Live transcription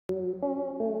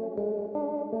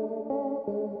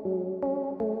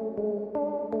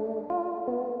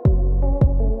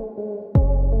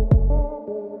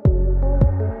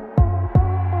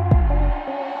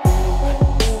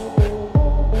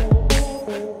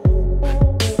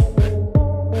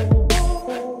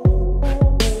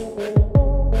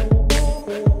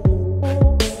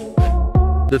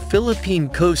The Philippine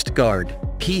Coast Guard,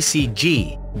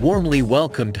 PCG, warmly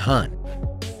welcomed Hon.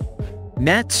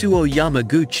 Natsuo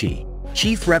Yamaguchi,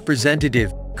 Chief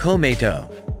Representative, Komeito,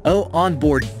 O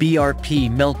onboard BRP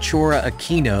Melchora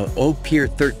Aquino O Pier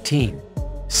 13,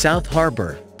 South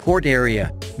Harbor, Port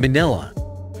Area, Manila.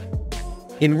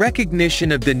 In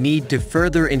recognition of the need to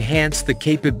further enhance the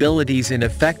capabilities and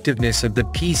effectiveness of the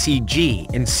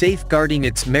PCG in safeguarding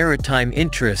its maritime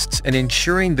interests and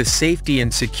ensuring the safety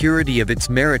and security of its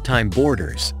maritime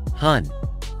borders, Hon.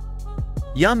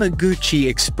 Yamaguchi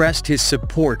expressed his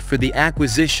support for the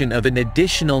acquisition of an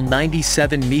additional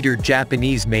 97-meter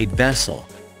Japanese-made vessel.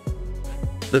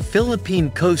 The Philippine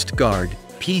Coast Guard,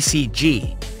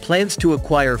 PCG, plans to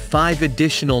acquire 5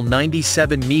 additional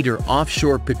 97-meter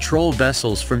offshore patrol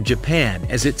vessels from Japan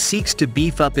as it seeks to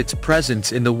beef up its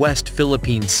presence in the West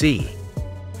Philippine Sea.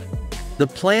 The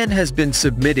plan has been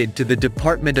submitted to the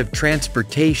Department of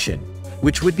Transportation,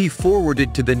 which would be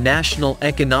forwarded to the National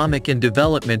Economic and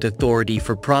Development Authority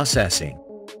for processing.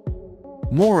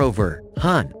 Moreover,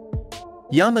 Hon.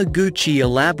 Yamaguchi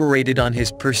elaborated on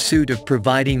his pursuit of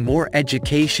providing more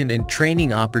education and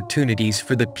training opportunities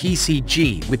for the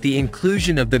PCG with the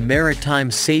inclusion of the Maritime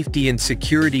Safety and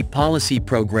Security Policy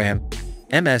Program,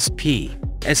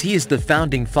 MSP, as he is the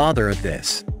founding father of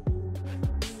this.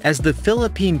 As the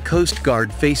Philippine Coast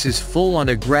Guard faces full-on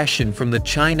aggression from the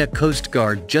China Coast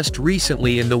Guard just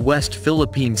recently in the West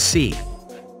Philippine Sea,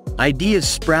 ideas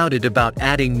sprouted about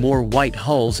adding more white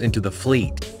hulls into the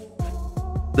fleet.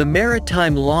 The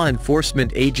Maritime Law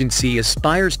Enforcement Agency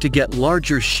aspires to get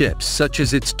larger ships such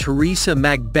as its Teresa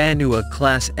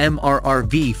Magbanua-class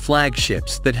MRRV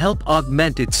flagships that help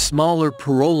augment its smaller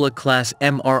Parola-class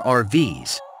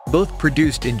MRRVs, both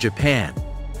produced in Japan.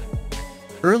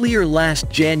 Earlier last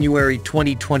January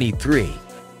 2023,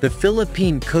 the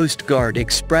Philippine Coast Guard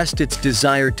expressed its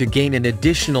desire to gain an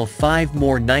additional 5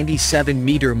 more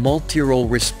 97-meter Multirole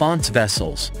response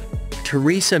vessels,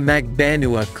 Teresa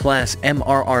Magbanua-class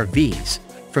MRRVs,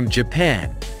 from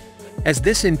Japan, as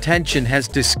this intention has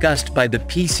discussed by the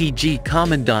PCG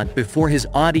Commandant before his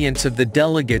audience of the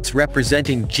delegates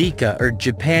representing JICA or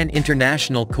Japan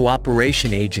International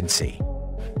Cooperation Agency.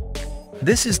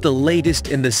 This is the latest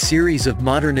in the series of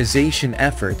modernization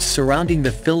efforts surrounding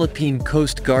the Philippine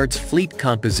Coast Guard's fleet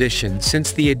composition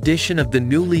since the addition of the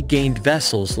newly gained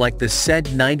vessels like the said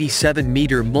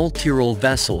 97-meter Multirole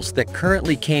vessels that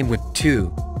currently came with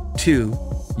two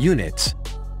units,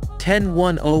 10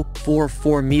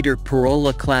 1044-meter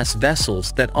Parola-class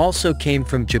vessels that also came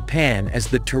from Japan as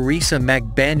the Teresa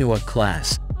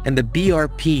Magbanua-class, and the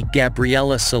BRP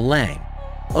Gabriela Salang,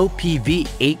 OPV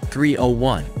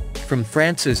 8301. From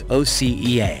France's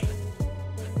OCEA.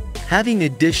 Having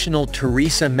additional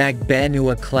Teresa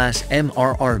Magbanua-class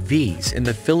MRRVs in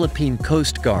the Philippine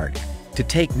Coast Guard, to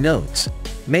take notes,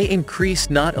 may increase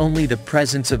not only the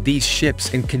presence of these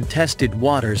ships in contested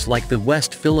waters like the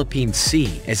West Philippine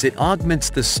Sea as it augments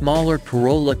the smaller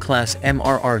Parola-class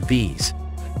MRRVs,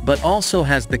 but also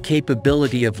has the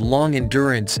capability of long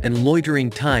endurance and loitering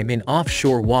time in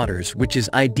offshore waters, which is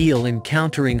ideal in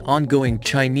countering ongoing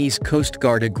Chinese Coast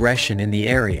Guard aggression in the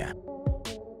area.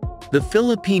 The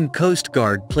Philippine Coast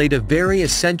Guard played a very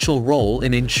essential role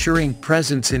in ensuring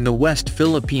presence in the West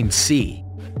Philippine Sea,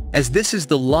 as this is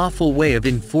the lawful way of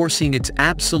enforcing its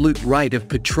absolute right of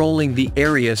patrolling the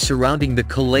area surrounding the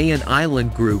Calayan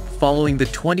Island Group following the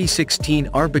 2016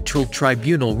 Arbitral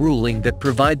Tribunal ruling that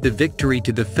provided the victory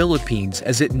to the Philippines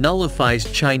as it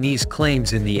nullifies Chinese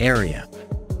claims in the area.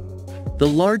 The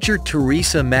larger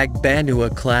Teresa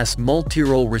Magbanua-class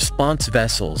Multirole response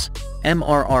vessels,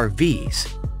 MRRVs,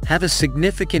 have a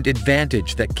significant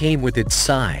advantage that came with its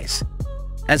size,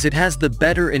 as it has the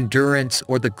better endurance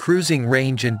or the cruising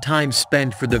range and time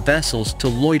spent for the vessels to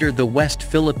loiter the West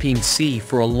Philippine Sea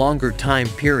for a longer time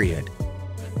period,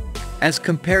 as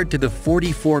compared to the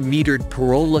 44-metered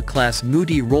Parola-class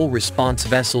Multirole response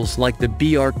vessels like the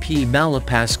BRP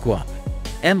Malapascua,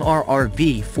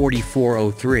 MRRV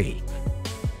 4403.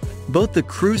 Both the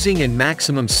cruising and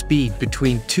maximum speed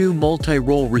between two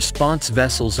multi-role response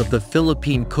vessels of the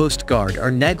Philippine Coast Guard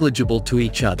are negligible to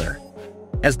each other,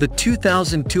 as the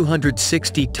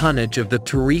 2,260 tonnage of the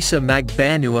Teresa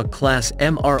Magbanua-class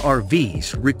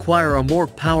MRRVs require a more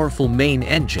powerful main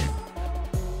engine,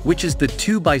 which is the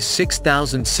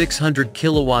 2x6,600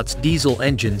 kilowatts diesel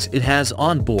engines it has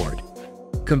on board,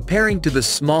 comparing to the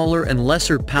smaller and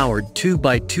lesser-powered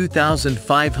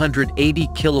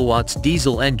 2x2,580 kilowatts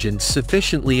diesel engines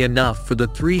sufficiently enough for the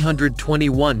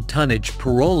 321-tonnage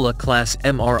Parola-class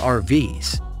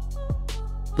MRRVs.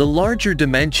 The larger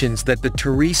dimensions that the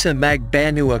Teresa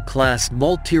Magbanua-class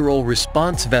Multirole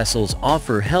response vessels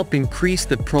offer help increase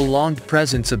the prolonged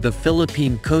presence of the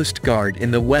Philippine Coast Guard in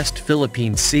the West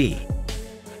Philippine Sea,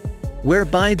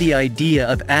 whereby the idea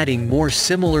of adding more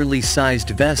similarly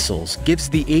sized vessels gives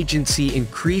the agency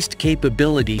increased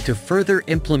capability to further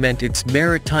implement its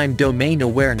maritime domain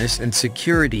awareness and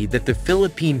security that the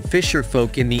Philippine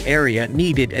fisherfolk in the area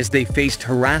needed as they faced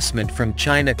harassment from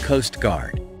China Coast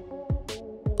Guard,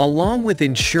 along with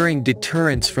ensuring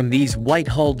deterrence from these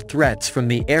white-hulled threats from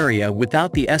the area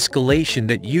without the escalation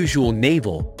that usual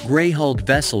naval, gray-hulled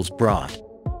vessels brought.